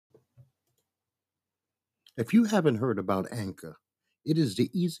If you haven't heard about Anchor, it is the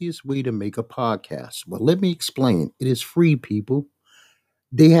easiest way to make a podcast. Well, let me explain. It is free, people.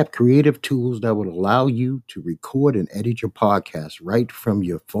 They have creative tools that will allow you to record and edit your podcast right from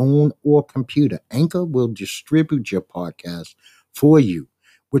your phone or computer. Anchor will distribute your podcast for you,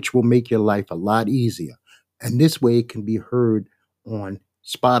 which will make your life a lot easier. And this way, it can be heard on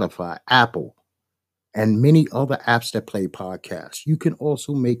Spotify, Apple, and many other apps that play podcasts. You can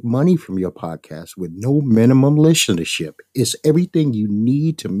also make money from your podcast with no minimum listenership. It's everything you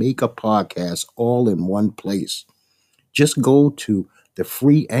need to make a podcast all in one place. Just go to the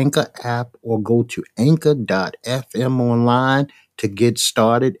free Anchor app or go to anchor.fm online to get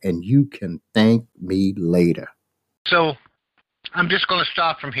started, and you can thank me later. So I'm just going to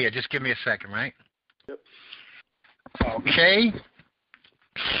start from here. Just give me a second, right? Yep. Okay.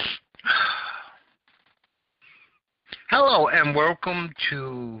 Hello and welcome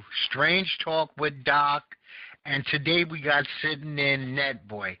to Strange Talk with Doc. And today we got sitting in Net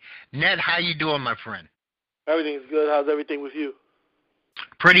Boy. Net, how you doing, my friend? Everything's good. How's everything with you?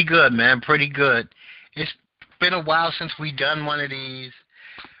 Pretty good, man. Pretty good. It's been a while since we done one of these,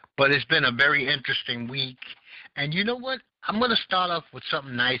 but it's been a very interesting week. And you know what? I'm going to start off with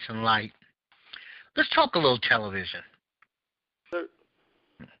something nice and light. Let's talk a little television. Sure.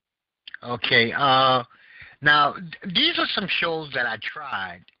 Okay. Now, these are some shows that I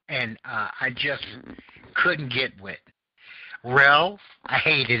tried, and I just couldn't get with. Rel, I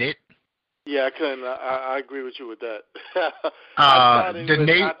hated it. Yeah, I couldn't. I agree with you with that. I thought Sid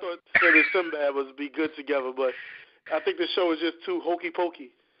and Sinbad was be good together, but I think the show was just too hokey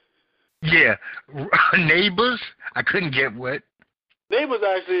pokey. Yeah, Neighbors, I couldn't get with. Neighbors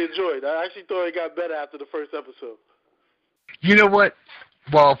I actually enjoyed. I actually thought it got better after the first episode. You know what?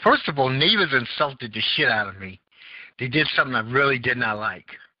 Well, first of all, Neighbors insulted the shit out of me. They did something I really did not like.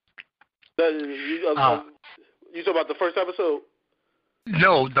 You talking about the first episode?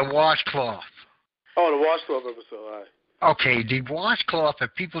 No, the washcloth. Oh, the washcloth episode. All right. Okay, the washcloth,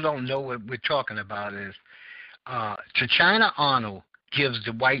 if people don't know what we're talking about, is China Arnold gives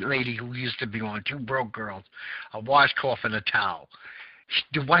the white lady who used to be on Two Broke Girls a washcloth and a towel.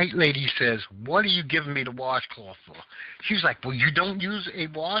 The white lady says, "What are you giving me the washcloth for?" She's like, "Well, you don't use a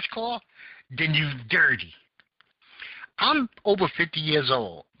washcloth? Then you dirty." I'm over 50 years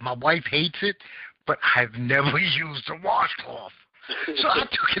old. My wife hates it, but I've never used a washcloth. So I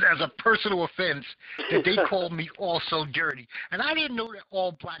took it as a personal offense that they called me also dirty. And I didn't know that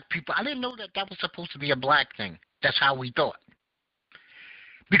all black people, I didn't know that that was supposed to be a black thing. That's how we thought.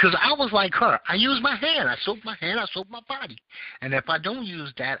 Because I was like her. I use my hand. I soap my hand. I soap my body. And if I don't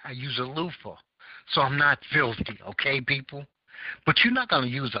use that, I use a loofah. So I'm not filthy, okay, people? But you're not going to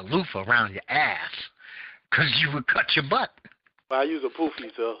use a loofah around your ass because you would cut your butt. I use a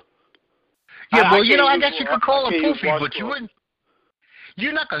poofy, so. Yeah, well, I guess you could call it poofy, but you wouldn't.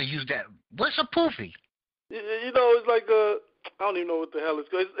 You're not going to use that. What's a poofy? It's like I don't even know what the hell it's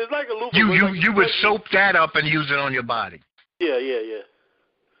called. It's like a loofah. You would soap that up and use it on your body. Yeah.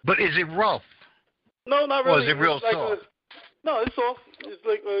 But is it rough? No, not really. Or is it real soft? No, it's soft. It's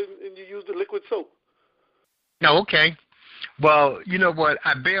like and you use the liquid soap. No, okay. Well, you know what?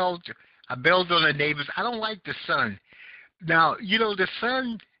 I bailed on the Neighbors. I don't like the son. Now, the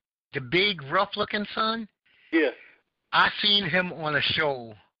son, the big rough-looking son. Yeah. I seen him on a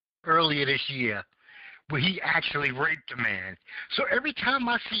show earlier this year where he actually raped a man. So every time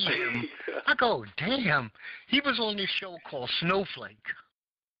I see him, I go, damn, he was on this show called Snowflake.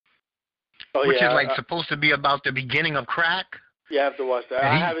 Which is supposed to be about the beginning of crack. Yeah, I have to watch that.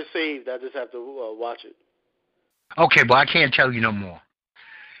 I have it saved. I just have to watch it. Okay, well, I can't tell you no more.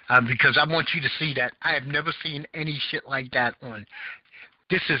 Because I want you to see that. I have never seen any shit like that on.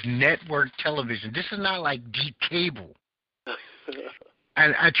 This is network television. This is not like deep cable.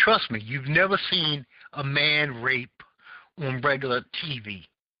 And trust me, you've never seen a man rape on regular TV.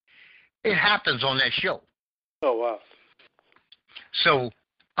 It happens on that show. Oh, wow. So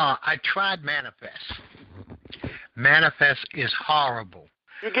I tried Manifest. Manifest is horrible.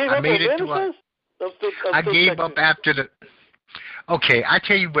 You gave up on Manifest? I gave up after the... Okay, I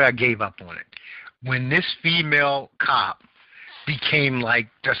tell you where I gave up on it. When this female cop became like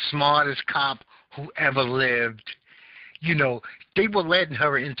the smartest cop who ever lived, they were letting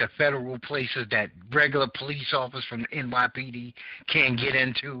her into federal places that regular police officers from the NYPD can't get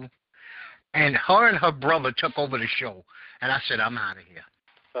into. And her brother took over the show. And I said, I'm out of here.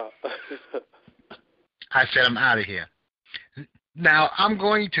 Oh. I said, I'm out of here. Now, I'm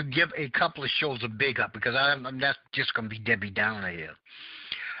going to give a couple of shows a big up because I'm not just going to be Debbie Downer here.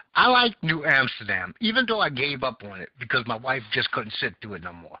 I like New Amsterdam, even though I gave up on it because my wife just couldn't sit through it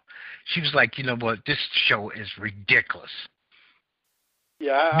no more. She was like, you know what, this show is ridiculous.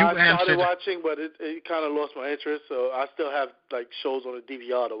 Yeah, I started watching, but it kind of lost my interest, so I still have like shows on the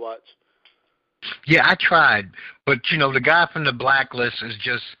DVR to watch. Yeah, I tried, but the guy from The Blacklist is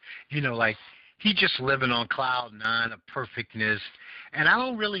just, like he just living on cloud nine of perfectness. And I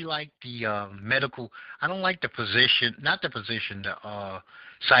don't really like the medical. I don't like the physician, not the physician, the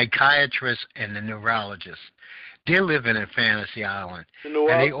psychiatrist and the neurologist. They're living in Fantasy Island, and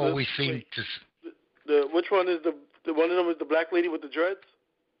they always seem to. Which one is the one of them is the black lady with the dreads?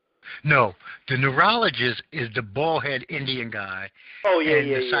 No, the neurologist is the bald-head Indian guy. Oh, yeah, and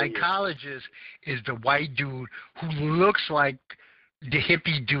the psychologist is the white dude who looks like the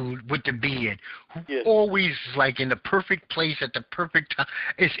hippie dude with the beard, who always is like in the perfect place at the perfect time.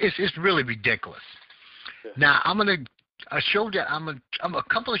 It's really ridiculous. Yeah. Now I'm a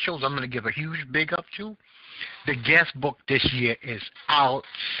couple of shows I'm gonna give a huge big up to. The guest book this year is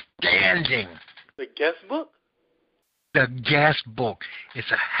outstanding. The guest book? The Guest Book.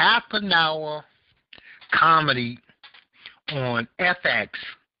 It's a half an hour comedy on FX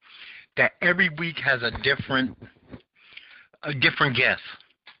that every week has a different guest.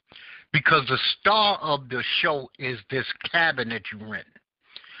 Because the star of the show is this cabin that you rent.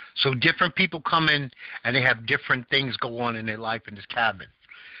 So different people come in and they have different things go on in their life in this cabin.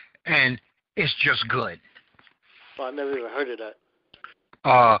 And it's just good. Oh, I never even heard of that.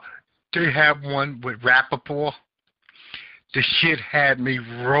 They have one with Rappaport. The shit had me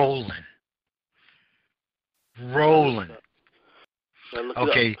rolling.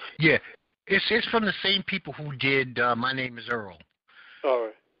 Okay, yeah. It's from the same people who did My Name is Earl. All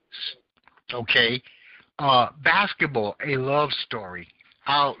right. Okay. Basketball, A Love Story.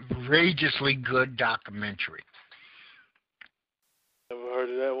 Outrageously good documentary. Never heard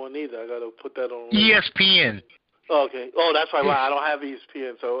of that one either. I got to put that on. ESPN. Okay. Oh, that's right. I don't have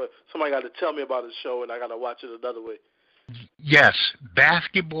ESPN, so somebody got to tell me about the show, and I got to watch it another way. Yes,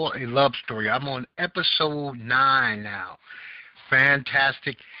 Basketball, A Love Story. I'm on episode 9 now.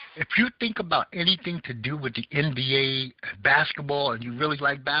 Fantastic. If you think about anything to do with the NBA basketball and you really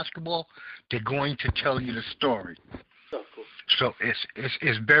like basketball, they're going to tell you the story. Oh, cool. So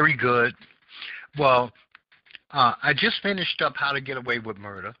it's very good. Well, I just finished up How to Get Away with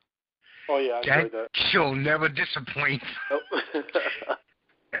Murder. Oh, yeah, I enjoyed that. Show never disappoints. Nope.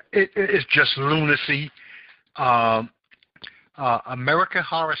 It's just lunacy. American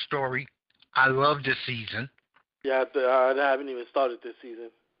Horror Story. I love this season. Yeah, I haven't even started this season.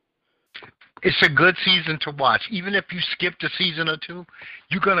 It's a good season to watch. Even if you skipped a season or two,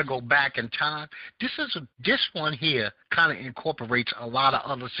 you're gonna go back in time. This one here kind of incorporates a lot of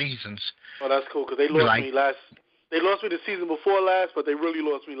other seasons. Oh, that's cool because they lost me last. They lost me the season before last, but they really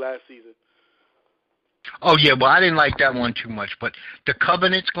lost me last season. Oh yeah, well I didn't like that one too much, but The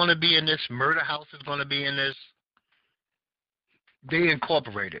Covenant's gonna be in this. Murder House is gonna be in this. They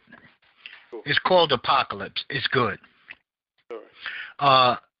incorporate it. Cool. It's called Apocalypse. It's good.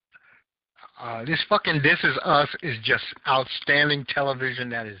 All right. This fucking This Is Us is just outstanding television.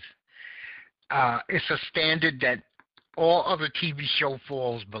 That is, it's a standard that all other TV show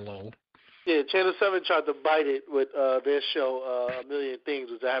falls below. Yeah, Channel 7 tried to bite it with their show, A Million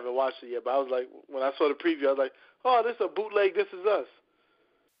Things, which I haven't watched it yet. But I was like, when I saw the preview, I was like, oh, this is a bootleg This Is Us.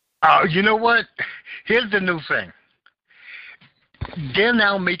 You know what? Here's the new thing. They're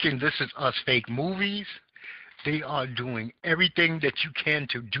now making This Is Us fake movies. They are doing everything that you can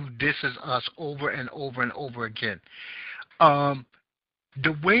to do This Is Us over and over and over again.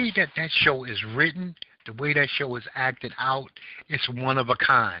 The way that show is written, the way that show is acted out, it's one of a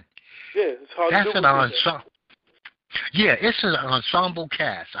kind. Yeah, it's hard to do. An ensemble. Yeah, it's an ensemble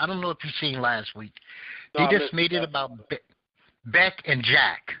cast. I don't know if you've seen last week. They just made it about Beck and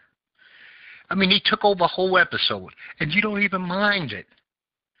Jack. I mean, he took over a whole episode, and you don't even mind it.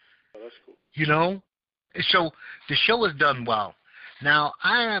 Oh, that's cool. You know? So the show is done well. Now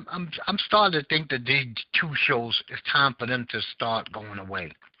I'm starting to think that these two shows, it's time for them to start going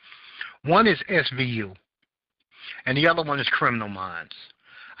away. One is SVU, and the other one is Criminal Minds.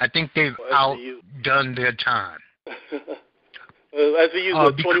 I think they've outdone their time.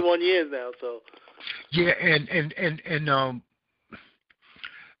 SVU's been 21 years now, so. Yeah, and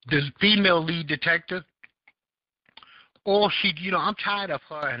the female lead detective, I'm tired of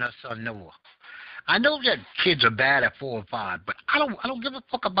her and her son Noah. I know that kids are bad at 4 and 5, but I don't give a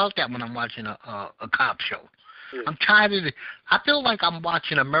fuck about that when I'm watching a cop show. Yeah. I'm tired of it. I feel like I'm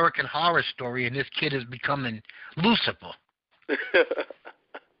watching American Horror Story and this kid is becoming Lucifer.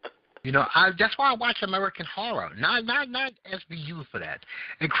 That's why I watch American Horror, not SVU for that.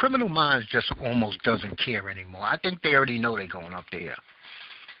 And Criminal Minds just almost doesn't care anymore. I think they already know they're going up there.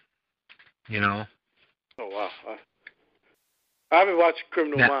 Oh wow! I haven't watched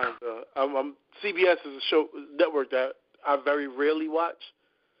Criminal Minds. CBS is a network that I very rarely watch.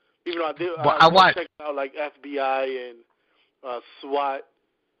 Even though I did, I watch check out like FBI and SWAT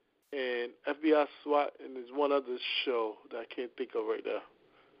and FBI SWAT, and there's one other show that I can't think of right now.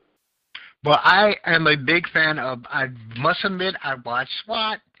 Well, I am a big fan of. I must admit, I watch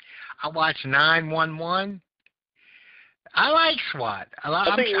SWAT. I watch 911. I like SWAT.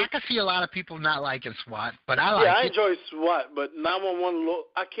 I can see a lot of people not liking SWAT, but I like it. Yeah, I enjoy SWAT, but 911,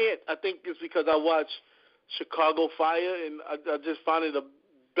 I can't. I think it's because I watch Chicago Fire, and I just find it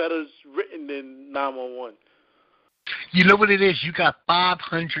better written than 911. You know what it is? You got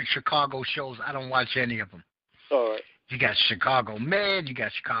 500 Chicago shows. I don't watch any of them. All right. You got Chicago Med. You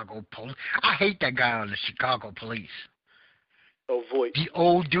got Chicago Police. I hate that guy on the Chicago Police. Oh, Voight. The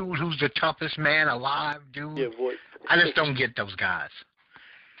old dude who's the toughest man alive, dude. Yeah, Voight. I just don't get those guys.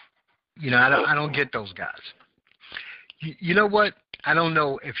 I don't get those guys. You know what? I don't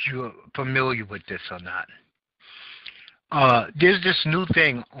know if you're familiar with this or not. There's this new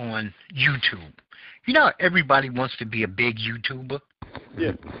thing on YouTube. Everybody wants to be a big YouTuber.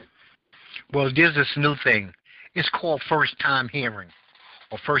 Yeah. Well, there's this new thing. It's called first time hearing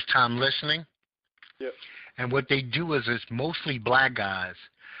or first time listening. Yeah. And what they do is it's mostly black guys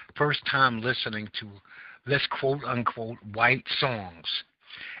first time listening to, let's quote unquote, white songs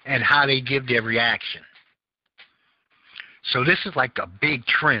and how they give their reaction. So this is like a big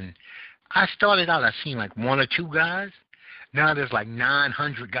trend. I started out, I seen like one or two guys. Now there's like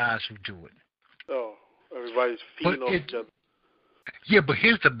 900 guys who do it. Oh, everybody's feeding off each other. Yeah, but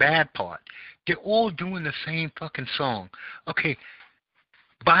here's the bad part. They're all doing the same fucking song. Okay,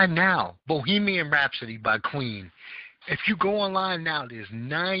 by now, Bohemian Rhapsody by Queen. If you go online now, there's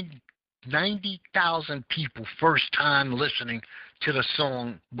 90,000 people first time listening to the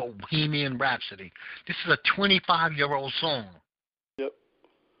song Bohemian Rhapsody. This is a 25-year-old song. Yep.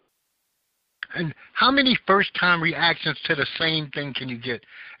 And how many first-time reactions to the same thing can you get?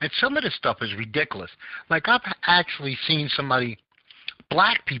 And some of this stuff is ridiculous. Like, I've actually seen somebody,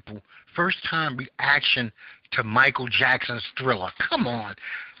 black people, first-time reaction to Michael Jackson's Thriller. Come on.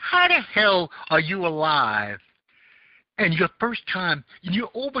 How the hell are you alive? And your first time, you're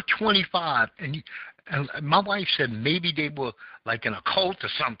over 25, and my wife said maybe they were like in a cult or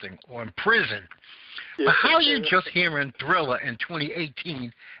something or in prison. Yeah. But how are you just hearing Thriller in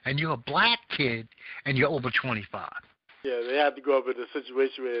 2018 and you're a black kid and you're over 25? Yeah, they have to grow up in a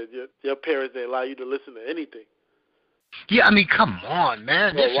situation where your parents didn't allow you to listen to anything. Yeah, I mean, come on,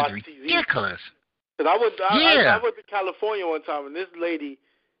 man. This is ridiculous. Cause I went to California one time, and this lady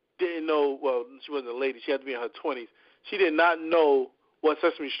didn't know, well, she wasn't a lady. She had to be in her 20s. She did not know what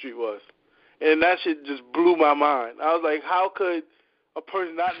Sesame Street was. And that shit just blew my mind. I was like, how could a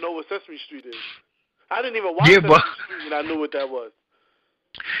person not know what Sesame Street is? I didn't even watch Sesame Street and I knew what that was.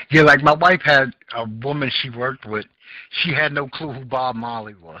 Yeah, like my wife had a woman she worked with. She had no clue who Bob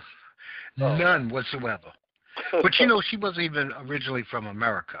Marley was. Oh. None whatsoever. But, she wasn't even originally from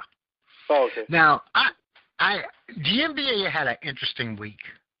America. Oh, okay. Now, the NBA had an interesting week.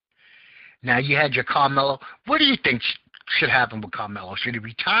 Now, you had your Carmelo. What do you think should happen with Carmelo? Should he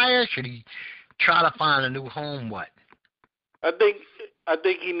retire? Should he try to find a new home? What? I think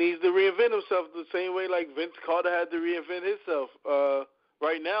he needs to reinvent himself the same way like Vince Carter had to reinvent himself.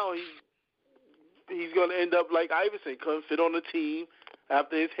 Right now, he's going to end up like Iverson, couldn't fit on the team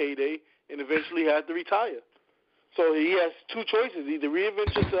after his heyday, and eventually had to retire. So he has two choices: either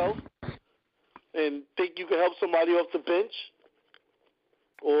reinvent yourself and think you can help somebody off the bench,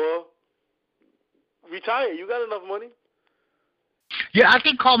 or retire. You got enough money. Yeah, I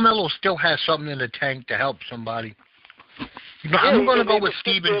think Carmelo still has something in the tank to help somebody. I'm going to go with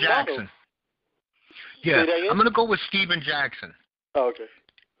Steven Jackson. Yeah, I'm going to go with Steven Jackson. Oh, okay.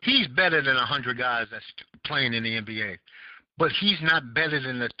 He's better than 100 guys that's playing in the NBA, but he's not better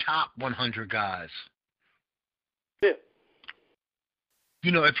than the top 100 guys. Yeah.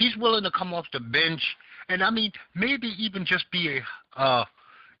 If he's willing to come off the bench, and I mean, maybe even just be a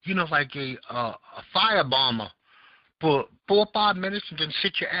firebomber for 4 or 5 minutes and then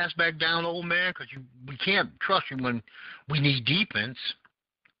sit your ass back down, old man, because we can't trust you when we need defense.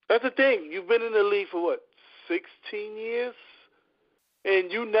 That's the thing. You've been in the league for, what, 16 years?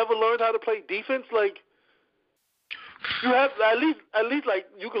 And you never learned how to play defense? Like, you have, at least like,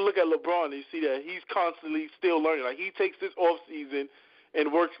 you can look at LeBron and you see that he's constantly still learning. Like, he takes this off season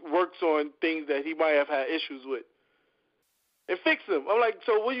and works on things that he might have had issues with. and fix them. I'm like,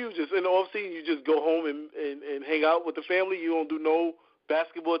 so what, you just in the off season, you just go home and hang out with the family? You don't do no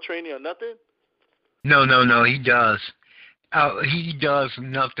basketball training or nothing? No, he does. He does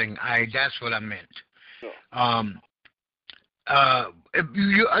nothing. That's what I meant. No.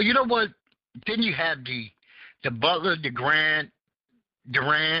 You know what? Then you have the Butler, Durant,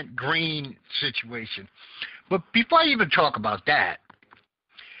 Green situation. But before I even talk about that,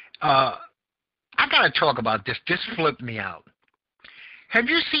 I gotta talk about this. This flipped me out. Have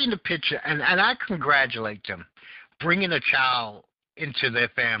you seen the picture? And I congratulate them bringing a child into their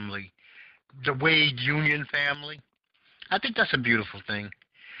family, the Wade Union family. I think that's a beautiful thing.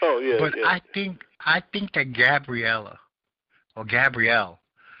 Oh yeah. But yeah. I think that Gabrielle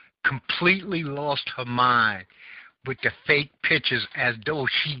completely lost her mind with the fake pictures as though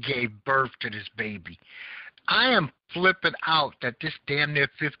she gave birth to this baby. I am flipping out that this damn near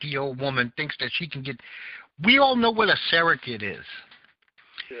 50-year-old woman thinks that she can get. We all know what a surrogate is.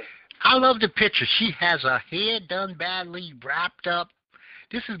 Yeah. I love the picture. She has her hair done badly, wrapped up.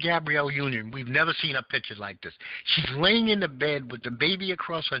 This is Gabrielle Union. We've never seen a picture like this. She's laying in the bed with the baby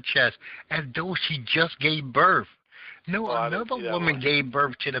across her chest as though she just gave birth. No, another woman gave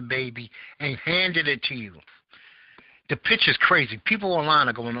birth to the baby and handed it to you. The picture's crazy. People online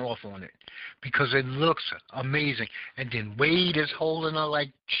are going off on it because it looks amazing. And then Wade is holding her like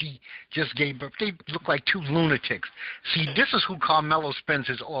she just gave birth. They look like two lunatics. See, this is who Carmelo spends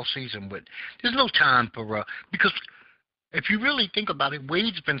his off season with. There's no time for because if you really think about it,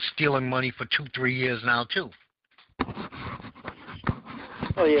 Wade's been stealing money for 2-3 years now too.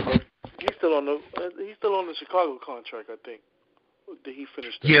 Oh yeah, but he's still on the Chicago contract, I think. Did he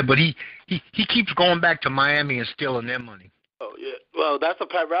finish that? Yeah, but he keeps going back to Miami and stealing their money. Oh yeah. Well, that's a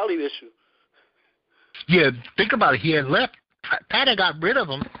Pat Riley issue. Yeah, think about it. He had left. Pat had got rid of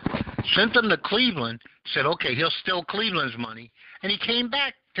him, sent him to Cleveland, said, okay, he'll steal Cleveland's money, and he came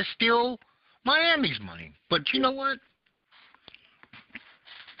back to steal Miami's money. But you know what?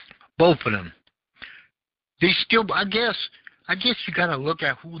 Both of them. They still, I guess you got to look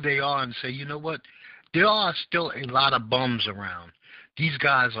at who they are and say, you know what? There are still a lot of bums around. These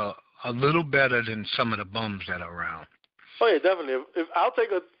guys are a little better than some of the bums that are around. Oh, yeah, definitely. If I'll take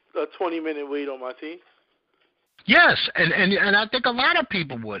a 20-minute wait on my team. Yes, and I think a lot of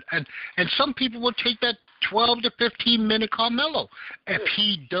people would. And some people would take that 12 to 15-minute Carmelo if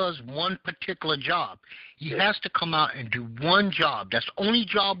he does one particular job. He has to come out and do one job. That's the only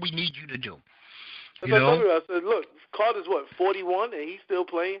job we need you to do. You know? I said, look, Carter's, 41, and he's still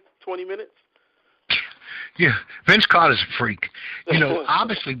playing 20 minutes? Yeah, Vince Carter's a freak. You know,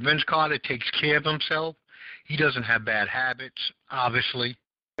 obviously Vince Carter takes care of himself. He doesn't have bad habits, obviously.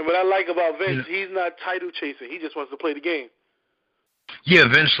 And what I like about Vince, he's not title chasing. He just wants to play the game. Yeah,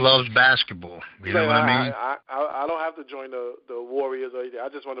 Vince loves basketball. You know what I mean? I don't have to join the Warriors or anything. I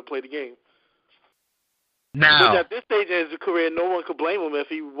just want to play the game. Now, at this stage in his career, no one could blame him if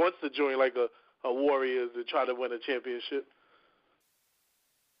he wants to join like a Warriors and try to win a championship.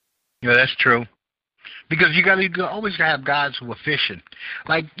 Yeah, that's true. Because you always have guys who are fishing.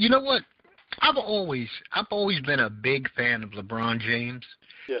 Like, you know what? I've always been a big fan of LeBron James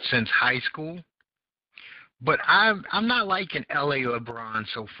since high school. But I'm not liking LA LeBron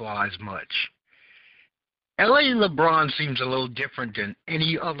so far as much. LA LeBron seems a little different than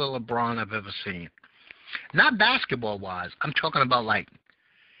any other LeBron I've ever seen. Not basketball-wise. I'm talking about, like,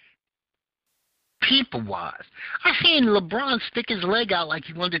 people-wise. I seen LeBron stick his leg out like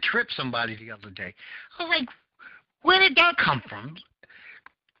he wanted to trip somebody the other day. I was like, where did that come from?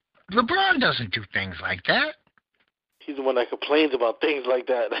 LeBron doesn't do things like that. He's the one that complains about things like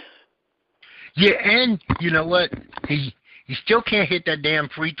that. Yeah, and you know what? He still can't hit that damn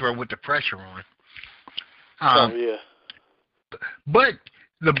free throw with the pressure on. Yeah. But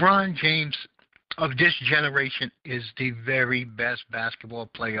LeBron James of this generation is the very best basketball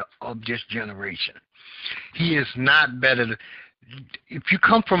player of this generation. He is not better than... If you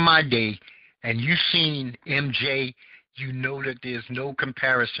come from my day and you've seen MJ, you know that there's no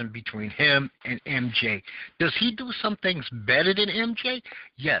comparison between him and MJ. Does he do some things better than MJ?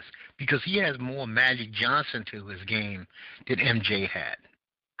 Yes, because he has more Magic Johnson to his game than MJ had.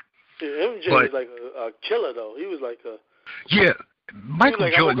 Yeah, MJ was like a killer, though. He was like a... Yeah, Michael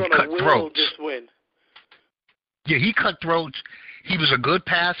Jordan cut throats. This win. Yeah, he cut throats. He was a good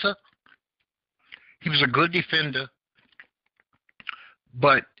passer. He was a good defender.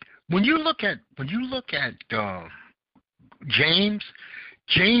 But when you look at James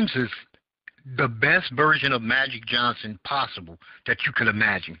is the best version of Magic Johnson possible that you could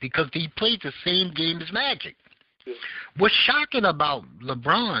imagine because he played the same game as Magic. Yeah. What's shocking about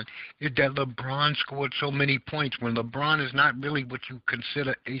LeBron is that LeBron scored so many points when LeBron is not really what you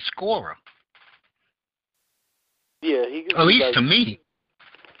consider a scorer. Yeah, he At least like, to me.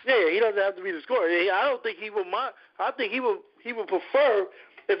 Yeah, he doesn't have to be the scorer. I don't think he would mind. I think he would prefer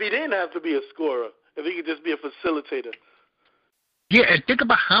if he didn't have to be a scorer, if he could just be a facilitator. Yeah, and think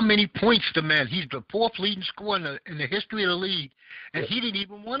about how many points the man. He's the fourth leading scorer in the history of the league, and he didn't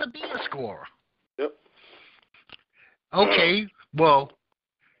even want to be a scorer. Yep. Okay, well,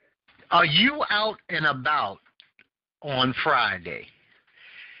 are you out and about on Friday?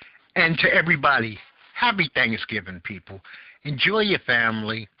 And to everybody, happy Thanksgiving, people. Enjoy your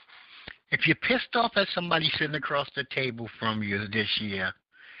family. If you're pissed off at somebody sitting across the table from you this year,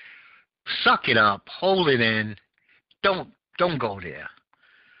 suck it up, hold it in. Don't go there.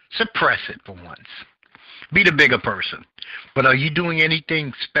 Suppress it for once. Be the bigger person. But are you doing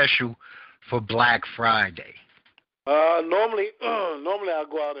anything special for Black Friday? Normally I'll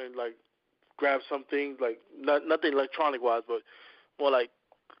go out and like grab something like nothing electronic wise, but more like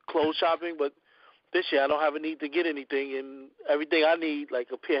clothes shopping. But this year I don't have a need to get anything, and everything I need, like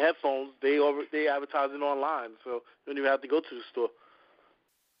a pair of headphones, they advertising online, so you don't even have to go to the store.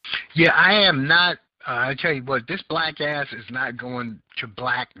 Yeah, I am not. I tell you what, this black ass is not going to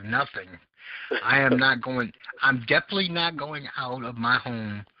black nothing. I am not going. I'm definitely not going out of my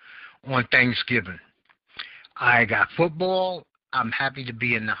home on Thanksgiving. I got football. I'm happy to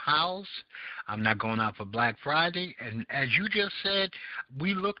be in the house. I'm not going out for Black Friday. And as you just said,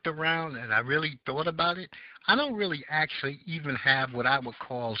 we looked around and I really thought about it. I don't really actually even have what I would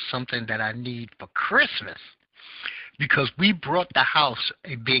call something that I need for Christmas, because we brought the house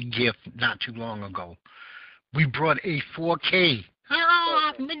a big gift not too long ago. We brought a 4K.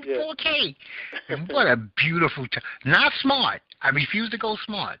 Ah, 4K. And what a beautiful not smart. I refuse to go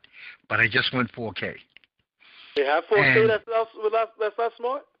smart, but I just went 4K. They have 4K that's not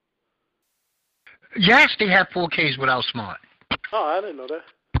smart? Yes, they have 4Ks without smart. Oh, I didn't know that.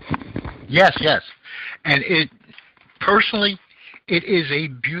 Yes. And it, personally, it is a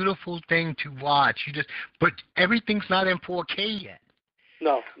beautiful thing to watch. But everything's not in 4K yet.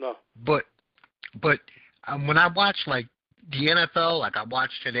 No. But when I watch like the NFL, like I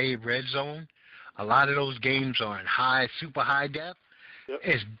watched today, Red Zone, a lot of those games are in super high def. Yep.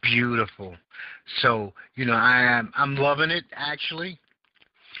 It's beautiful. So I'm loving it actually.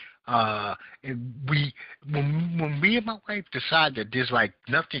 When me and my wife decide that there's like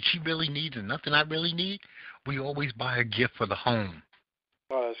nothing she really needs and nothing I really need, we always buy a gift for the home.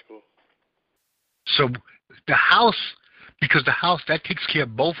 Oh, that's cool. So the house, because the house, that takes care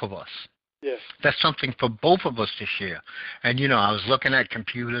of both of us. Yeah. That's something for both of us to share. And I was looking at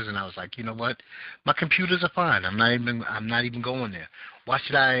computers and I was like, you know what? My computers are fine. I'm not even going there. Why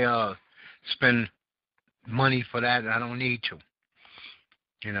should I spend money for that? I don't need to.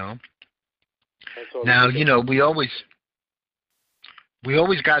 Now, we always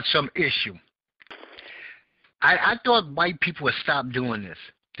got some issue. I thought white people would stop doing this.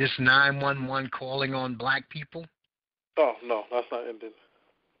 This 911 calling on black people. Oh no, that's not ending.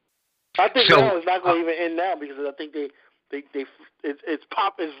 I think now it's not going to even end now, because I think it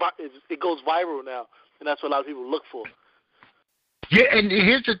goes viral now, and that's what a lot of people look for. Yeah, and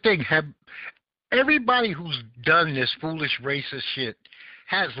here's the thing: everybody who's done this foolish racist shit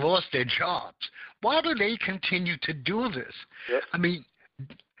has lost their jobs. Why do they continue to do this? Yep. I mean,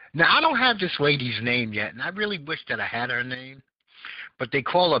 now I don't have this lady's name yet, and I really wish that I had her name, but they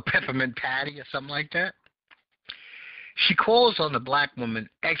call her Peppermint Patty or something like that. She calls on the black woman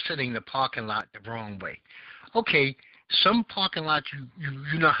exiting the parking lot the wrong way. Okay, some parking lots,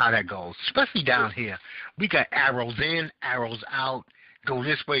 you know how that goes, especially down here. We got arrows in, arrows out, go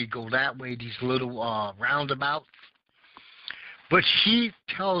this way, go that way, these little roundabouts. But she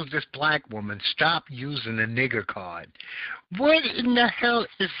tells this black woman, stop using the nigger card. What in the hell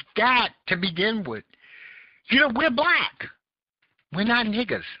is that to begin with? We're black. We're not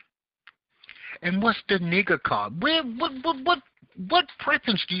niggers. And what's the nigger card? What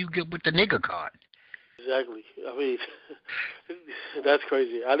preference do you get with the nigger card? Exactly. I mean, that's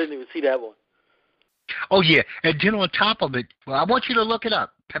crazy. I didn't even see that one. Oh, yeah. And then on top of it, well, I want you to look it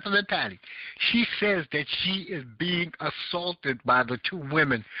up, Peppermint Patty. She says that she is being assaulted by the two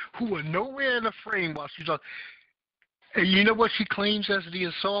women who are nowhere in the frame while she's on. And you know what she claims as the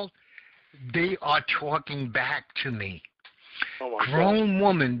assault? They are talking back to me. Oh my grown God.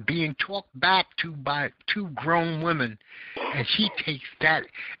 Woman being talked back to by two grown women, and she takes that.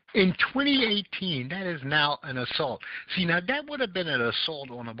 In 2018, that is now an assault. See, now that would have been an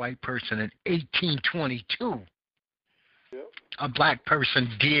assault on a white person in 1822. Yep. A black person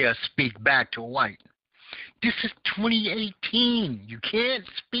dare speak back to a white. This is 2018. You can't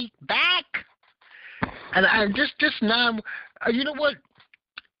speak back. And this now, you know what?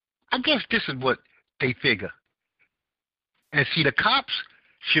 I guess this is what they figure. And see, the cops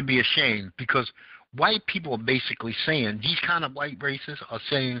should be ashamed because white people are basically saying, these kind of white racists are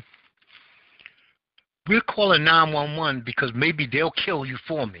saying, we're calling 911 because maybe they'll kill you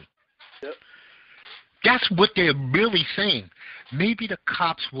for me. Yep. That's what they're really saying. Maybe the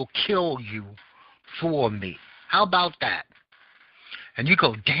cops will kill you for me. How about that? And you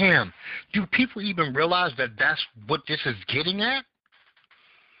go, damn, do people even realize that that's what this is getting at?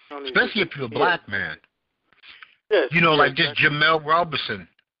 Especially if you're a black man. Yes, You know, yes, like this Jamel Robertson.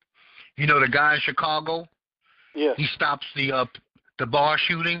 You know, the guy in Chicago? Yeah. He stops the bar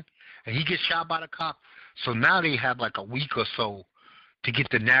shooting, and he gets shot by the cop. So now they have like a week or so to get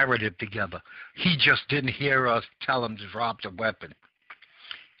the narrative together. He just didn't hear us tell him to drop the weapon.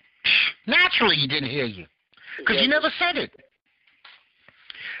 Naturally, he didn't hear you because you never said it.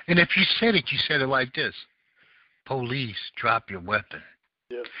 And if you said it like this: police, drop your weapon.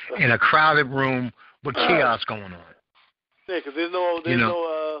 Yeah. In a crowded room with chaos going on. Yeah, because there's no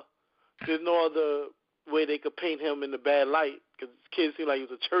other way they could paint him in the bad light. Because the kid seemed like he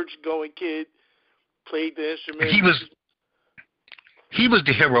was a church-going kid, played the instrument. He was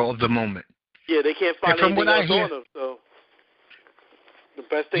the hero of the moment. Yeah, they can't find anything else on him. So the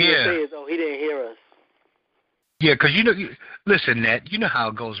best thing to say is, "Oh, he didn't hear us." Yeah, because listen, Ned, you know how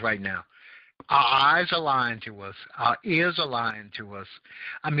it goes right now. Our eyes are lying to us. Our ears are lying to us.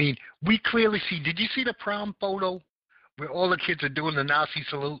 I mean, we clearly see. Did you see the prom photo where all the kids are doing the Nazi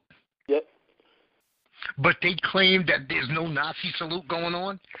salute? Yep. But they claim that there's no Nazi salute going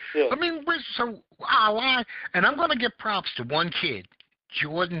on? Yeah. I mean, so our lie. And I'm going to give props to one kid,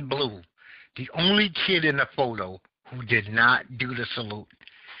 Jordan Blue, the only kid in the photo who did not do the salute.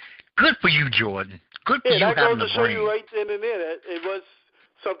 Good for you, Jordan. Good for you having the brain. Yeah, that goes to show you right then and there that it was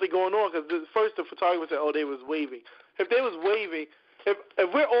something going on, because first the photographer said, "Oh, they was waving." If they was waving, if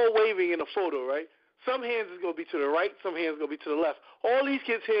we're all waving in a photo, right? Some hands is gonna be to the right, some hands gonna be to the left. All these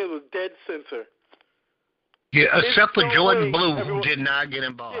kids' hands was dead center. Yeah, except for Jordan Blue, who did not get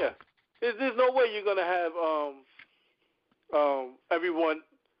involved. Yeah, there's no way you're gonna have everyone.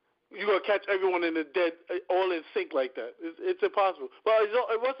 You're gonna catch everyone in the dead, all in sync like that. It's impossible. But it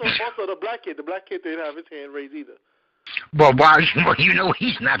was also the black kid. The black kid didn't have his hand raised either. Well, you know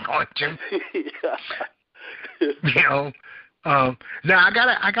he's not going to. You know. Now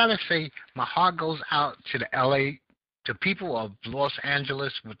I gotta say, my heart goes out to the LA, to people of Los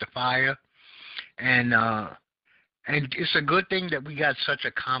Angeles with the fire, and it's a good thing that we got such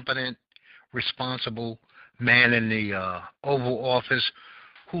a competent, responsible man in the Oval Office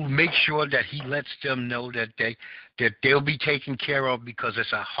who makes sure that he lets them know that they'll be taken care of, because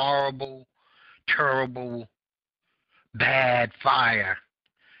it's a horrible, terrible, bad fire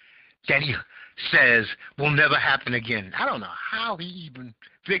that he says will never happen again. I don't know how he even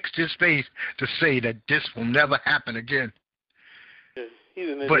fixed his face to say that this will never happen again. Yeah, he's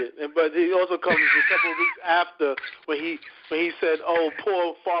an idiot. But he also comes a couple of weeks after when he said, "Oh,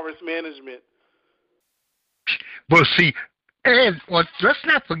 poor forest management." Well, see, let's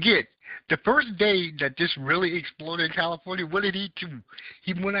not forget, the first day that this really exploded in California, what did he do?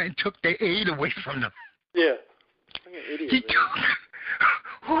 He went out and took their aid away from them. Yeah. I'm an idiot,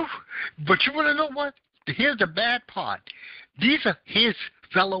 But you want to know what? Here's the bad part. These are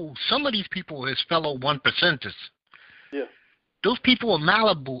some of these people are his fellow 1%ers. Yeah. Those people in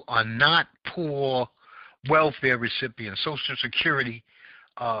Malibu are not poor welfare recipients, Social Security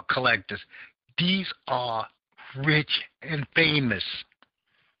collectors. These are rich and famous.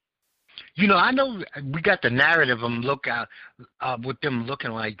 You know, I know we got the narrative of them with them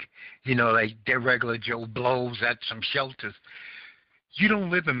looking like, you know, like they're regular Joe Blows at some shelters. You don't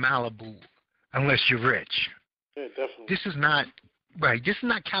live in Malibu unless you're rich. Yeah, definitely. This is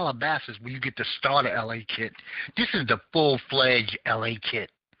not Calabasas where you get the starter LA kit. This is the full-fledged LA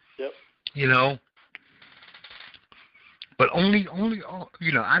kit. Yep. You know? But only,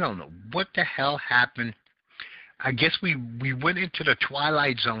 you know, I don't know what the hell happened. I guess we went into the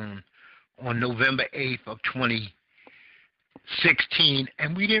twilight zone on November 8th of 2016,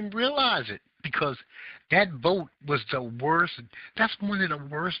 and we didn't realize it, because that vote was the worst. That's one of the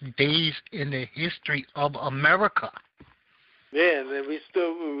worst days in the history of America. Yeah, and then we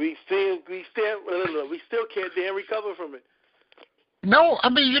still can't damn recover from it. No, I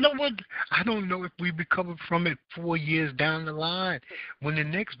mean, you know what? I don't know if we recover from it 4 years down the line. When the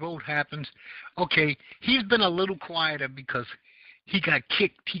next vote happens, okay, he's been a little quieter because he got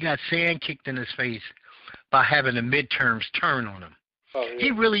sand kicked in his face by having the midterms turn on him. Oh, yeah.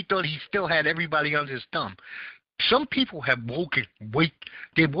 He really thought he still had everybody under his thumb. Some people have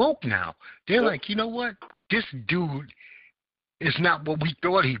they woke now. They're like, you know what? This dude is not what we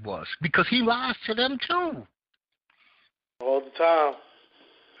thought he was, because he lies to them too. All the time.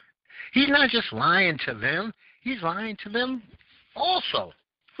 He's not just lying to them. He's lying to them also.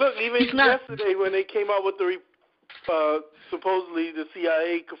 Look, even yesterday when they came out with the supposedly the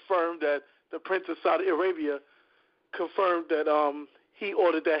CIA confirmed that the Prince of Saudi Arabia confirmed that he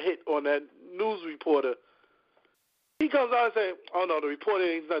ordered that hit on that news reporter. He comes out and says, "Oh no, the reporter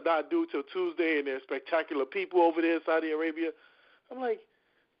ain't not due till Tuesday, and there's spectacular people over there in Saudi Arabia." I'm like,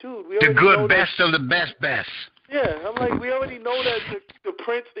 dude, we already the good know best that, of the best. Yeah, I'm like, we already know that the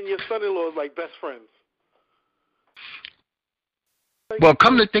Prince and your son-in-law is like best friends. Like, well,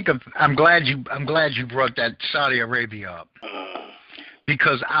 come to think of, I'm glad you brought that Saudi Arabia up,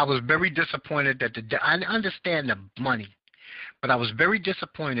 because I was very disappointed that I understand the money, but I was very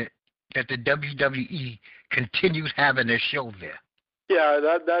disappointed that the WWE continued having their show there. Yeah,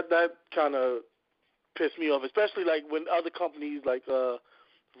 that kind of pissed me off, especially like when other companies like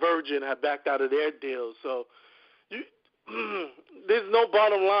Virgin have backed out of their deals. So there's no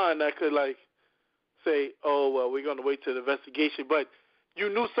bottom line that could like say, oh well, we're going to wait till the investigation. But you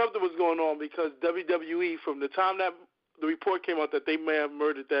knew something was going on, because WWE, from the time that the report came out that they may have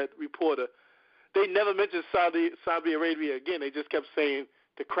murdered that reporter, they never mentioned Saudi Arabia again. They just kept saying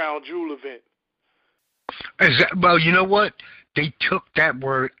the Crown Jewel event. Well, you know what? They took that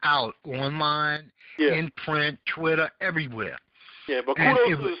word out online, in print, Twitter, everywhere. Yeah, but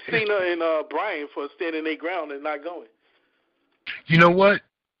kudos to Cena and Bryan for standing their ground and not going. You know what?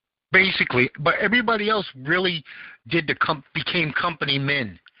 Basically, but everybody else really became company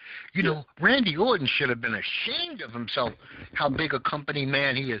men. You know, Randy Orton should have been ashamed of himself, how big a company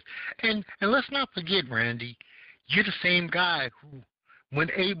man he is. And let's not forget, Randy, you're the same guy who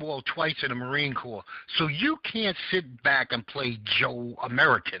went AWOL twice in the Marine Corps. So you can't sit back and play Joe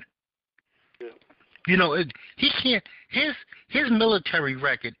American. Yeah. You know, he can't. His military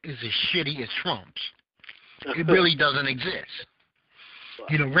record is as shitty as Trump's. It really doesn't exist.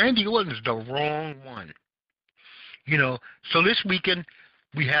 You know, Randy Orton's the wrong one. You know, so this weekend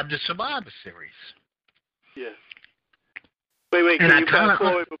we have the Survivor Series. Yeah. Wait, can you fast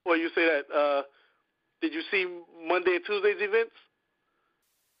forward before you say that? Did you see Monday and Tuesday's events?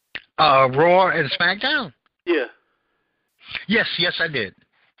 Raw and SmackDown? Yeah. Yes, I did.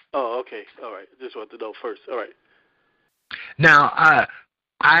 Oh, okay. All right. Just wanted to know first. All right. Now,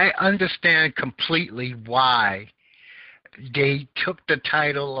 I understand completely why they took the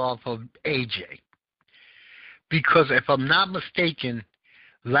title off of AJ. Because if I'm not mistaken,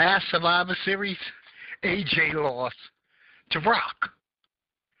 last Survivor Series, AJ lost to Rock.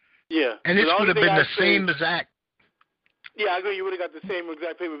 Yeah. And this would have been the same exact. Yeah, I agree. You would have got the same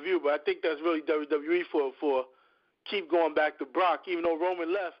exact pay-per-view, but I think that's really WWE for keep going back to Brock. Even though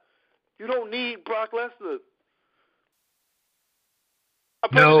Roman left, you don't need Brock Lesnar.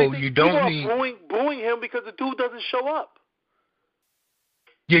 No, you don't need. People are booing him because the dude doesn't show up.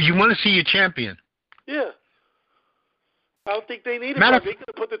 Yeah, you want to see your champion. Yeah. I don't think they needed Brock. They could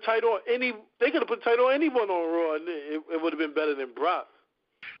have put the title on They could have put the title on anyone on Raw, and it would have been better than Brock.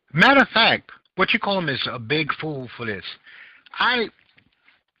 Matter of fact, what you call him is a big fool for this.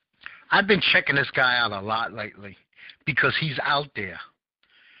 I've been checking this guy out a lot lately because he's out there.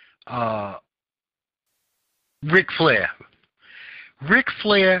 Ric Flair. Ric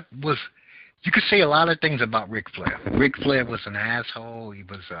Flair was, you could say a lot of things about Ric Flair. Ric Flair was an asshole. He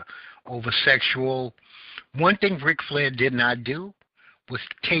was over-sexual. One thing Ric Flair did not do was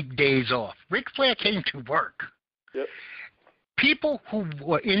take days off. Ric Flair came to work. Yep. People who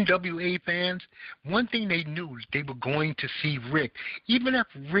were NWA fans, one thing they knew, they were going to see Rick. Even if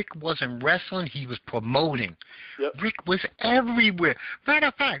Rick wasn't wrestling, he was promoting. Yep. Rick was everywhere. Matter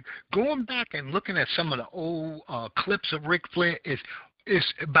of fact, going back and looking at some of the old clips of Ric Flair is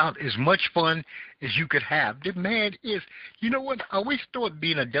about as much fun as you could have. The man is, you know what, I always thought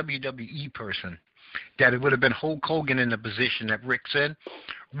being a WWE person that it would have been Hulk Hogan in the position that Rick's in.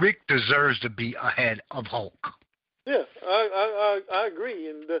 Rick deserves to be ahead of Hulk. Yeah, I agree,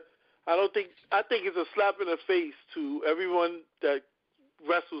 and I think it's a slap in the face to everyone that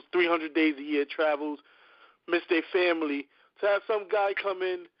wrestles 300 days a year, travels, miss their family, to have some guy come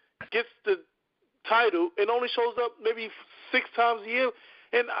in, gets the title, and only shows up maybe 6 times a year.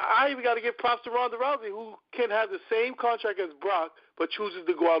 And I even got to give props to Ronda Rousey, who can have the same contract as Brock, but chooses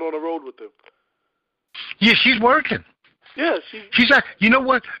to go out on the road with him. Yeah, she's working. Yeah, she's like, you know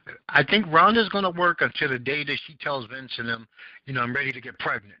what? I think Ronda's going to work until the day that she tells Vince and them, you know, I'm ready to get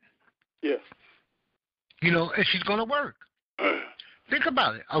pregnant. Yeah. You know, and she's going to work. Think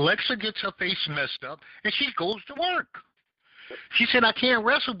about it. Alexa gets her face messed up, and she goes to work. She said, I can't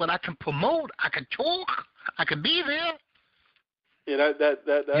wrestle, but I can promote. I can talk. I can be there. Yeah,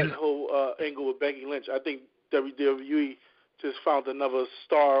 that whole angle with Becky Lynch, I think WWE just found another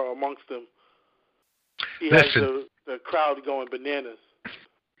star amongst them. He has the crowd going bananas.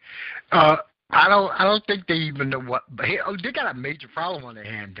 I don't think they even know what. They got a major problem on their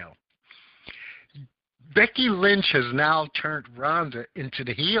hand, though. Becky Lynch has now turned Ronda into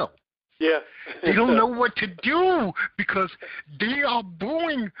the heel. Yeah. They don't know what to do because they are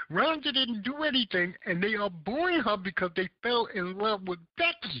booing. Ronda didn't do anything, and they are booing her because they fell in love with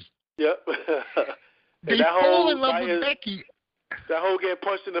Becky. Yep. They fell in love with Becky. That whole getting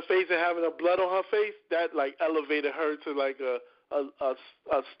punched in the face and having the blood on her face, that like elevated her to like a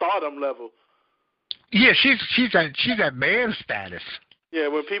stardom level. Yeah, she's at man status. Yeah,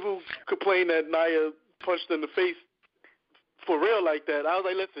 when people complain that Nia punched in the face for real like that, I was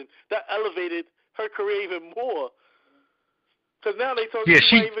like, listen, that elevated her career even more. Because now they talk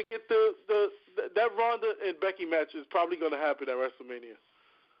she might even get that Ronda and Becky match is probably going to happen at WrestleMania.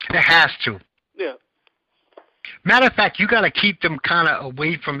 It has to. Yeah. Matter of fact, you got to keep them kind of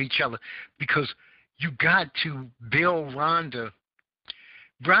away from each other because you got to build Ronda.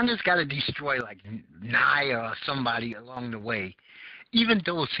 Ronda's got to destroy like Nia or somebody along the way, even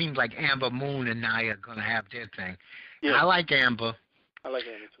though it seems like Amber Moon and Nia are going to have their thing. Yeah. I like Amber. I like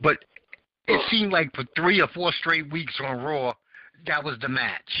Amber too. But it seemed like for 3 or 4 straight weeks on Raw, that was the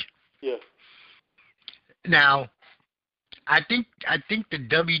match. Yeah. Now, I think the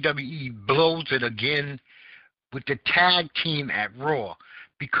WWE blows it again with the tag team at Raw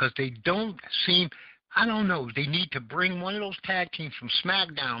because they don't seem, I don't know, they need to bring one of those tag teams from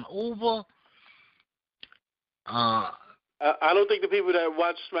SmackDown over. I don't think the people that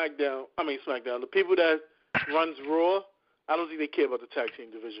watch SmackDown, the people that runs Raw, I don't think they care about the tag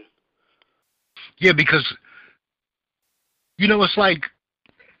team division. Yeah, because, it's like,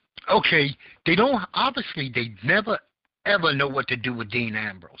 okay, they never, ever know what to do with Dean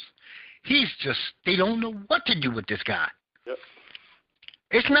Ambrose. They don't know what to do with this guy. Yep.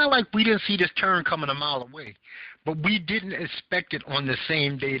 It's not like we didn't see this turn coming a mile away, but we didn't expect it on the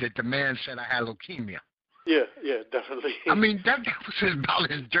same day that the man said I had leukemia. Yeah, definitely. I mean, that was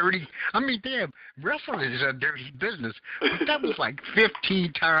about as dirty. I mean, damn, wrestling is a dirty business, but that was like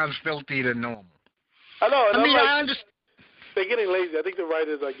 15 times filthier than normal. I know. I understand. They're getting lazy. I think the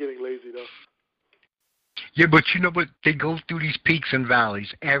writers are getting lazy, though. Yeah, but you know what? They go through these peaks and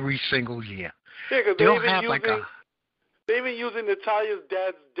valleys every single year. Yeah, because they're even using Natalya's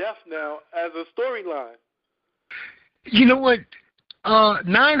dad's death now as a storyline. You know what?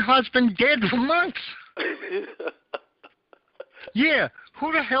 9's been dead for months. Yeah,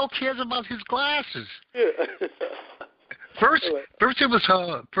 who the hell cares about his glasses? Yeah. First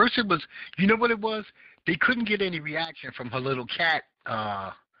it was. You know what it was? They couldn't get any reaction from her little cat.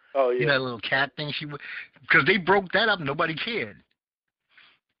 Oh, yeah. You know that little cat thing because they broke that up. Nobody cared.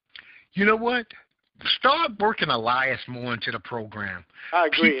 You know what? Start working Elias more into the program. I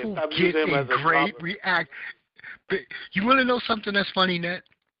agree. People get a great react. But you want to know something that's funny, Ned?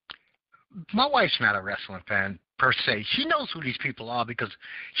 My wife's not a wrestling fan per se. She knows who these people are because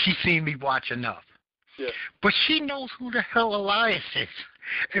she's seen me watch enough. Yeah. But she knows who the hell Elias is.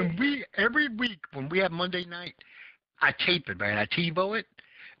 And every week when we have Monday night, I tape it, man. I TiVo it.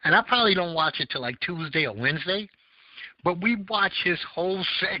 And I probably don't watch it till like Tuesday or Wednesday. But we watch his whole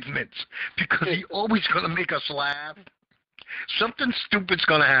segments because he's always going to make us laugh. Something stupid's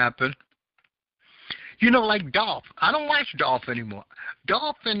going to happen. Like Dolph. I don't watch Dolph anymore.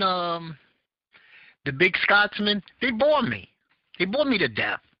 Dolph and the Big Scotsman, they bore me. They bore me to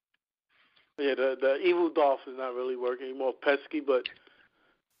death. Yeah, the evil Dolph is not really working anymore. Pesky, but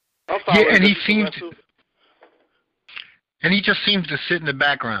I'm fine. Yeah, and he just seems to sit in the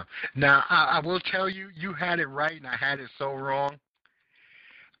background. Now, I will tell you, you had it right, and I had it so wrong.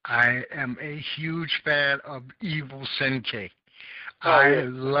 I am a huge fan of Evil Senkei. I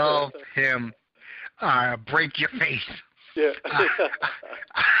love him. Break your face. Yeah.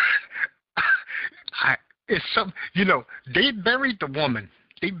 It's they buried the woman.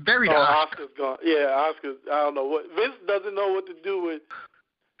 They buried Oscar's gone. Yeah, Oscar. I don't know what Vince doesn't know what to do with.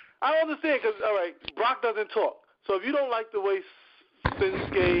 I don't understand because all right, Brock doesn't talk. So if you don't like the way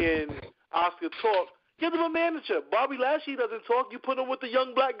Shinsuke and Oscar talk, give them a manager. Bobby Lashley doesn't talk. You put him with the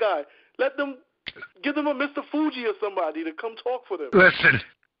young black guy. Give them a Mr. Fuji or somebody to come talk for them. Listen,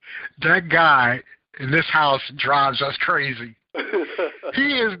 that guy in this house drives us crazy.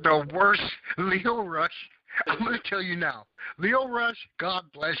 He is the worst. Leo Rush, I'm going to tell you now. Leo Rush, God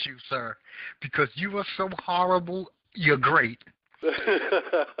bless you, sir, because you are so horrible. You're great.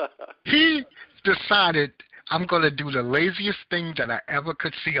 He decided, I'm going to do the laziest thing that I ever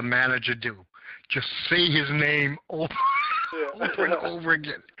could see a manager do. Just say his name over, over and over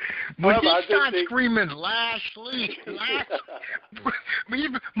again. When he starts screaming, Lashley, I've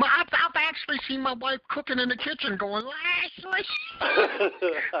actually seen my wife cooking in the kitchen going, Lashley.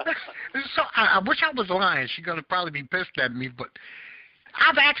 So I wish I was lying. She's going to probably be pissed at me, but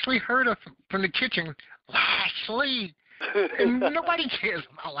I've actually heard her from the kitchen, Lashley. And nobody cares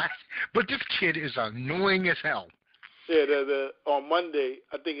about Lashley. But this kid is annoying as hell. Yeah, on Monday,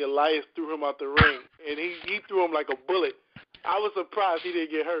 I think Elias threw him out the ring, and he threw him like a bullet. I was surprised he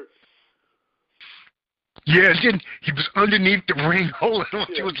didn't get hurt. Yeah, then he was underneath the ring holding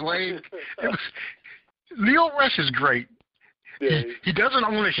onto his leg. Lio Rush is great. Yeah. He doesn't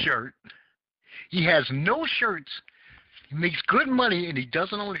own a shirt. He has no shirts. He makes good money, and he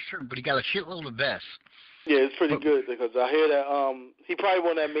doesn't own a shirt, but he got a shitload of vests. Yeah, it's pretty good because I hear that he probably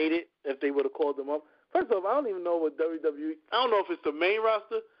wouldn't have made it if they would have called him up. First off, I don't even know what WWE. I don't know if it's the main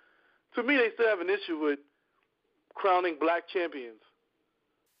roster. To me, they still have an issue with crowning black champions.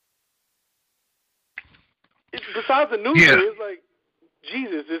 Besides the new day, it's like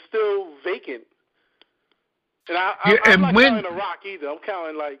Jesus, it's still vacant. And I'm not counting The Rock either. I'm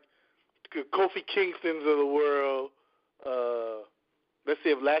counting like Kofi Kingston's of the world. Let's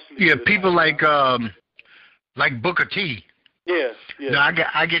see if Lashley. Yeah, people like Booker T. Yeah. No,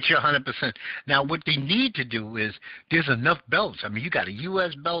 I get you 100%. Now, what they need to do is there's enough belts. I mean, you got a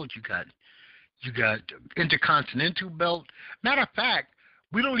U.S. belt, you got Intercontinental belt. Matter of fact,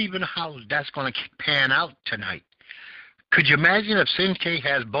 we don't even know how that's going to pan out tonight. Could you imagine if Shinsuke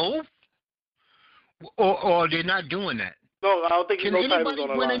has both, or they're not doing that? No, I don't think Can no titles on the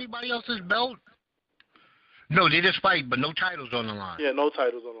anybody win line. anybody else's belt? No, they just fight, but no titles on the line. Yeah, no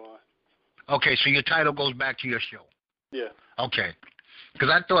titles on the line. Okay, so your title goes back to your show. Yeah. Okay. Because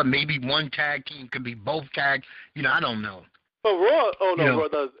I thought maybe one tag team could be both tag. I don't know. But Raw, Raw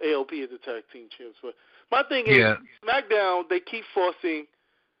does AOP as a tag team champs. But my thing is, SmackDown, they keep forcing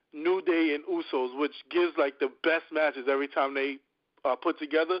New Day and Usos, which gives like the best matches every time they put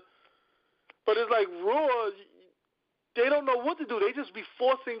together. But it's like Raw, they don't know what to do. They just be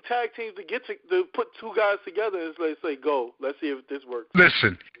forcing tag teams to put two guys together. It's like, say, go. Let's see if this works.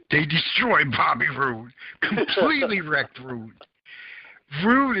 Listen, they destroyed Bobby Roode. Completely wrecked Roode.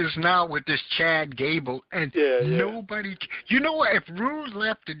 Roode is now with this Chad Gable, and nobody. You know what? If Roode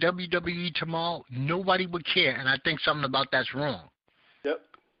left the WWE tomorrow, nobody would care, and I think something about that's wrong. Yep.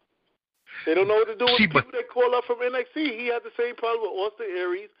 They don't know what to do with people that call up from NXT. He had the same problem with Austin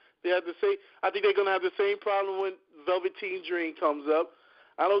Aries. They had the same. I think they're gonna have the same problem when Velveteen Dream comes up.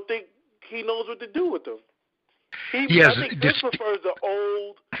 I don't think he knows what to do with them. I think Vince prefers the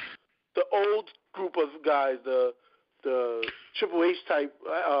old group of guys, the Triple H type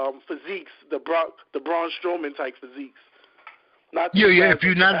physiques, the Braun Strowman type physiques. Not if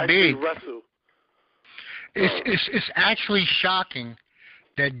you're not big. Wrestle. It's actually shocking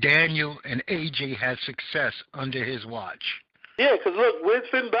that Daniel and AJ had success under his watch. Yeah, because look, where's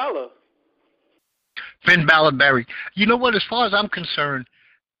Finn Balor? Finn Balor buried. You know what? As far as I'm concerned,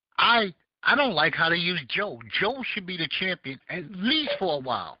 I don't like how they use Joe. Joe should be the champion at least for a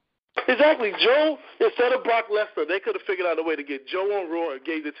while. Exactly. Joe, instead of Brock Lesnar, they could have figured out a way to get Joe on Raw and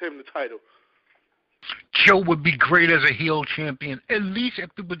gave him the title. Joe would be great as a heel champion. At least if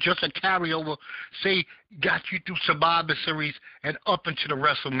it was just a carryover, say, got you through Survivor Series and up into the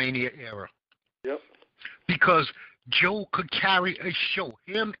WrestleMania era. Yep. Because Joe could carry a show.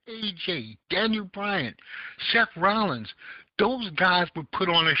 Him, AJ, Daniel Bryan, Seth Rollins. Those guys would put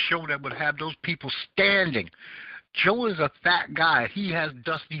on a show that would have those people standing. Joe is a fat guy. He has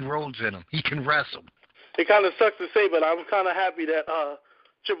Dusty Rhodes in him. He can wrestle. It kind of sucks to say, but I'm kind of happy that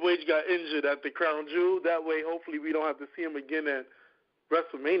Triple H got injured at the Crown Jewel. That way, hopefully, we don't have to see him again at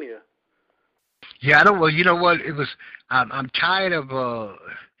WrestleMania. Yeah, I don't. Well, you know what? It was. I'm tired of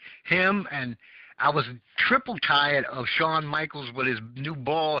him, and I was triple tired of Shawn Michaels with his new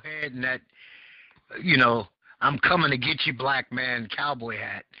bald head and that. I'm coming to get you, black man, cowboy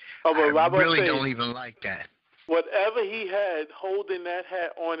hat. Oh, but I really don't even like that. Whatever he had holding that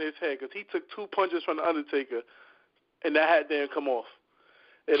hat on his head, because he took 2 punches from The Undertaker, and that hat didn't come off.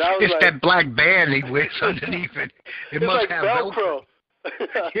 And I was it's that black band he wears underneath it. It must like have Velcro.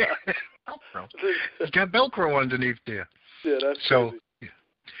 Yeah, Velcro. It's got Velcro underneath there. Yeah, that's so. Crazy.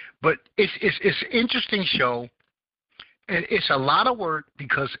 But it's an interesting show, and it's a lot of work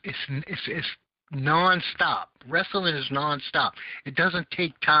because it's nonstop. Wrestling is nonstop. It doesn't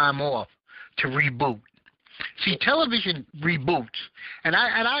take time off to reboot. See, television reboots, and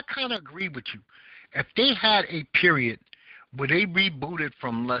I kind of agree with you. If they had a period where they rebooted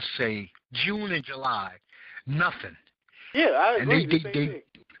from, let's say, June and July, nothing. Yeah, I agree.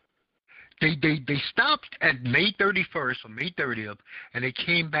 And they stopped at May 31st or May 30th, and they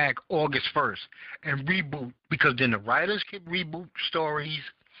came back August 1st and reboot, because then the writers could reboot stories.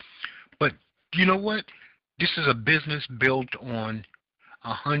 But you know what? This is a business built on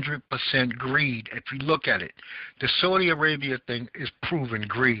 100% greed. If you look at it, the Saudi Arabia thing is proven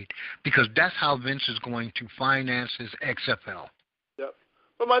greed, because that's how Vince is going to finance his XFL. Yep.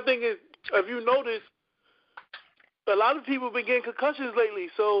 But my thing is, have you noticed, a lot of people have been getting concussions lately,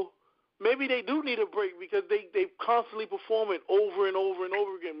 so maybe they do need a break, because they constantly performing over and over and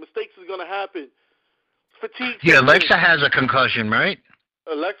over again. Mistakes is going to happen. Fatigue. Yeah, Alexa has a concussion, right?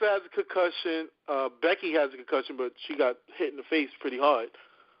 Alexa has a concussion. Becky has a concussion, but she got hit in the face pretty hard.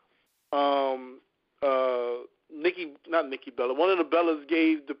 Not Nikki Bella. One of the Bellas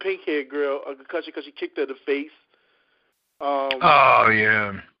gave the pink-haired girl a concussion because she kicked her in the face. Oh,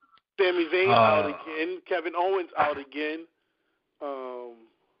 yeah. Sami Zayn out again. Kevin Owens out again.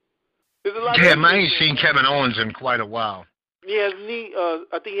 There's a lot. Damn, I ain't seen Kevin Owens in quite a while. Yeah, his knee.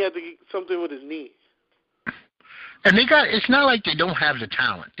 I think he had something with his knee. And it's not like they don't have the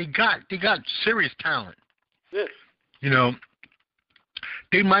talent. They got serious talent. Yes. You know,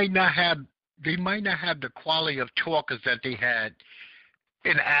 they might not have the quality of talkers that they had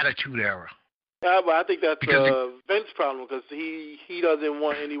in the Attitude Era. Yeah, but I think that's Vince's problem, because he doesn't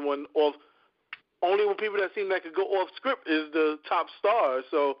want anyone off. Only when people that seem like could go off script is the top star.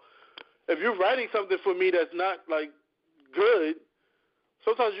 So if you're writing something for me that's not like good,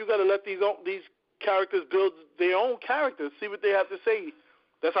 sometimes you got to let these characters build their own characters, see what they have to say.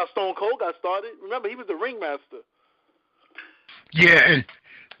 That's how Stone Cold got started. Remember, he was the ringmaster. Yeah, and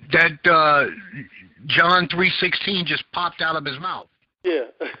that John 3:16 just popped out of his mouth. Yeah.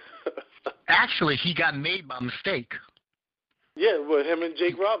 Actually, he got made by mistake. Yeah, with him and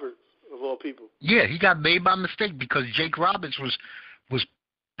Jake Roberts, of all people. Yeah, he got made by mistake, because Jake Roberts was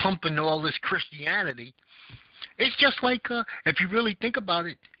pumping all this Christianity. It's just like, if you really think about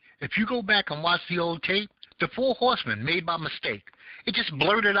it, if you go back and watch the old tape, the Four Horsemen, made by mistake. It just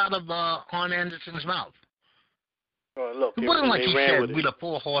blurted out of Arn Anderson's mouth. Oh, look, it wasn't like he said, we're the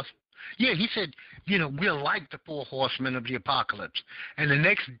Four Horsemen. Yeah, he said, we're like the Four Horsemen of the Apocalypse. And the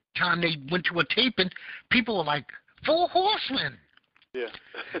next time they went to a taping, people were like, Four Horsemen. Yeah.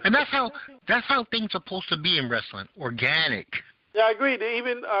 And that's how things are supposed to be in wrestling, organic. Yeah, I agree.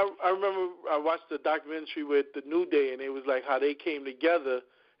 Even I remember I watched the documentary with the New Day, and it was like how they came together.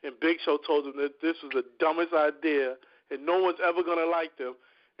 And Big Show told them that this was the dumbest idea, and no one's ever going to like them.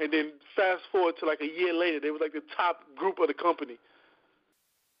 And then fast forward to like a year later, they were like the top group of the company.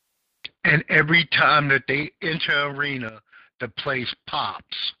 And every time that they enter an arena, the place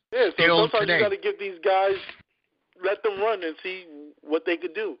pops. Yeah, so still sometimes today. You got to give these guys, let them run and see what they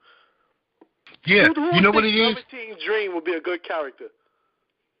could do. Yeah, who you know what it is? Velveteen Dream would be a good character.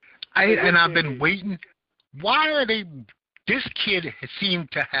 I've been waiting. Why are they? This kid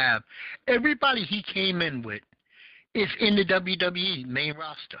seemed to have everybody he came in with is in the WWE main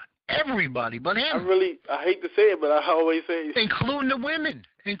roster. Everybody but him. I hate to say it, but I always say it. Including the women.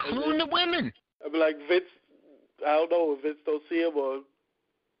 I'd be like, Vince, I don't know if Vince don't see him or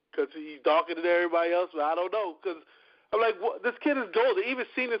because he's darker than everybody else, but I don't know. Because I'm like, what? This kid is golden. Even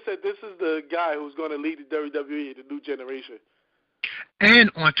Cena said this is the guy who's going to lead the WWE, the new generation.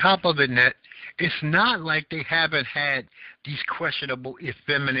 And on top of it, Ned, it's not like they haven't had these questionable,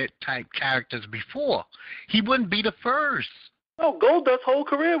 effeminate type characters before. He wouldn't be the first. No, Goldust's whole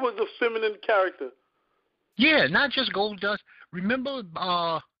career was a feminine character. Yeah, not just Goldust. Remember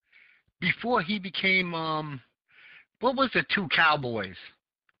before he became, what was the two cowboys?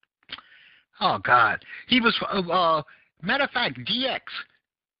 Oh, God. He was, matter of fact, DX.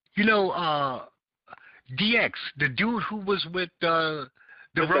 DX, the dude who was with the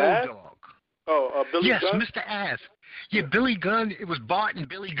Road Dogg. Oh, Billy Gunn? Yes, Mr. Ass. Yeah, Billy Gunn. It was Bart and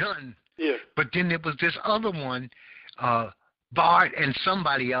Billy Gunn. Yeah. But then there was this other one, Bart and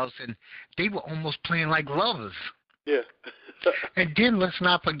somebody else, and they were almost playing like lovers. Yeah. And then let's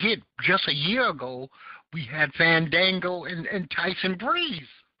not forget, just a year ago, we had Fandango and Tyson Breeze.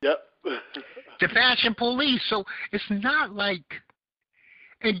 Yep. The Fashion Police. So it's not like...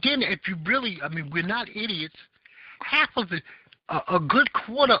 And then if you really, we're not idiots. Half of a good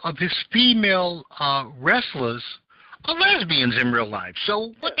quarter of his female wrestlers are lesbians in real life.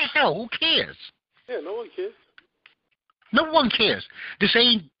 So what the hell? Who cares? Yeah, no one cares. No one cares. This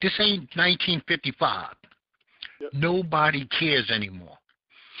ain't 1955. Yep. Nobody cares anymore.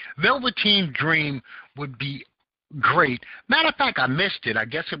 Velveteen Dream would be great. Matter of fact, I missed it. I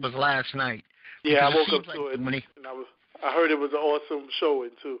guess it was last night. Yeah, I woke Because up to it, and I heard it was an awesome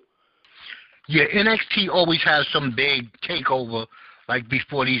showing too. Yeah, NXT always has some big takeover, like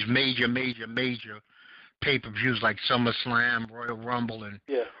before these major pay-per-views like SummerSlam, Royal Rumble, and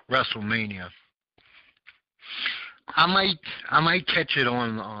WrestleMania. I might catch it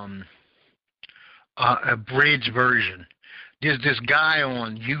on a abridged version. There's this guy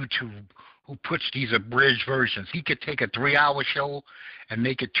on YouTube who puts these abridged versions. He could take a 3-hour show and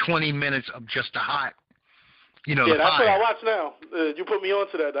make it 20 minutes of just the hot, that's what I watch now. You put me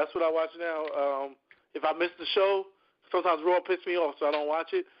onto that. That's what I watch now. If I miss the show, sometimes Raw pisses me off, so I don't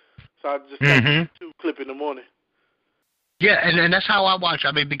watch it. So I just catch a YouTube clip in the morning. Yeah, and that's how I watch.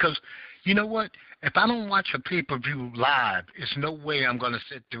 I mean, because you know what? If I don't watch a pay-per-view live, it's no way I'm going to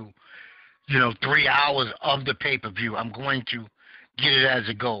sit through, 3 hours of the pay-per-view. I'm going to get it as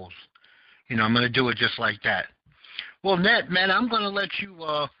it goes. I'm going to do it just like that. Well, Ned, man, I'm going to let you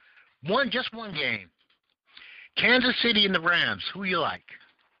just one game. Kansas City and the Rams. Who you like?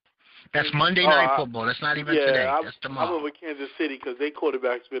 That's Monday Night Football. That's not even today. That's tomorrow. I went with Kansas City because their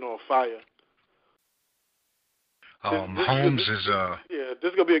quarterback's been on fire. Holmes is Yeah,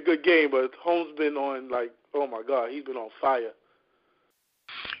 this is gonna be a good game, but Holmes been on oh my God, he's been on fire.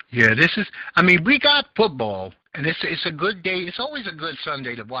 Yeah, we got football, and it's a good day. It's always a good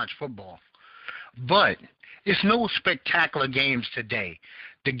Sunday to watch football, but it's no spectacular games today.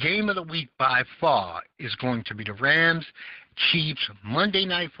 The game of the week by far is going to be the Rams, Chiefs, Monday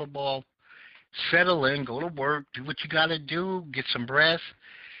Night Football. Settle in, go to work, do what you got to do, get some rest.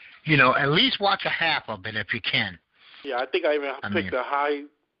 At least watch a half of it if you can. Yeah, I think I even picked a high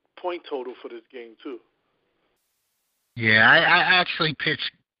point total for this game, too. Yeah, I actually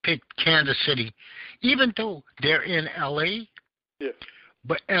picked Kansas City, even though they're in L.A.,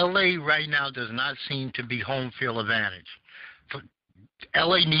 but L.A. right now does not seem to be home field advantage.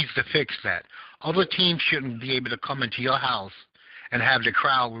 L.A. needs to fix that. Other teams shouldn't be able to come into your house and have the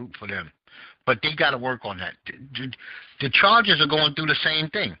crowd root for them. But they got to work on that. The Chargers are going through the same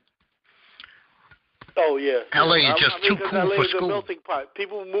thing. Oh, yeah. L.A. is just too cool LA for is school. A melting pot.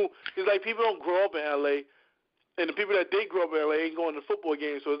 People move. It's like people don't grow up in L.A., and the people that did grow up in L.A. ain't going to football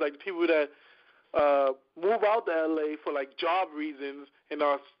games. So it's like the people that move out to L.A. for, job reasons and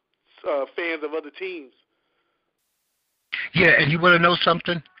are fans of other teams. Yeah, and you want to know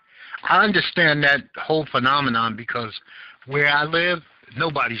something? I understand that whole phenomenon because where I live,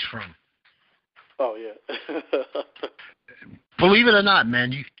 nobody's from. Oh, yeah. Believe it or not,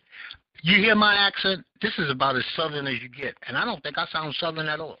 man, you hear my accent? This is about as Southern as you get, and I don't think I sound Southern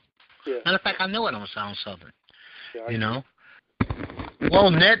at all. Yeah. Matter of fact, I know I don't sound Southern. Yeah,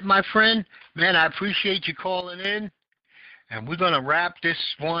 Well, Ned, my friend, man, I appreciate you calling in, and we're going to wrap this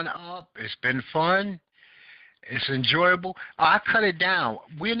one up. It's been fun. It's enjoyable. I cut it down.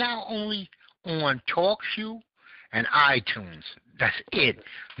 We're now only on TalkShoe and iTunes. That's it.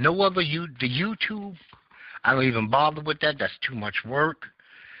 No other the YouTube. I don't even bother with that. That's too much work.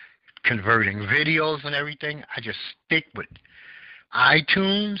 Converting videos and everything. I just stick with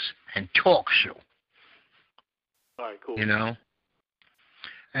iTunes and TalkShoe. All right, cool.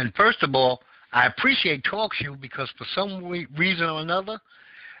 And first of all, I appreciate TalkShoe because for some reason or another,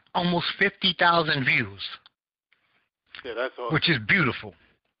 almost 50,000 views. Yeah, that's awesome. Which is beautiful.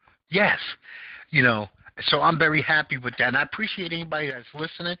 Yes. So I'm very happy with that. And I appreciate anybody that's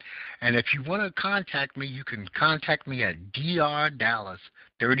listening. And if you want to contact me, you can contact me at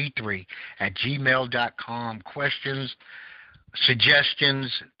drdallas33@gmail.com. Questions,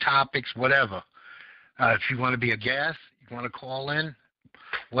 suggestions, topics, whatever. If you want to be a guest, you want to call in,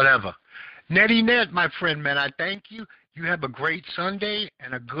 whatever. Nettie Ned, my friend, man, I thank you. You have a great Sunday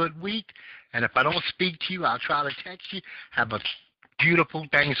and a good week. And if I don't speak to you, I'll try to text you. Have a beautiful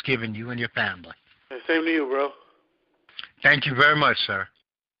Thanksgiving, you and your family. Same to you, bro. Thank you very much, sir.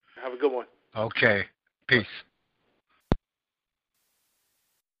 Have a good one. Okay. Peace.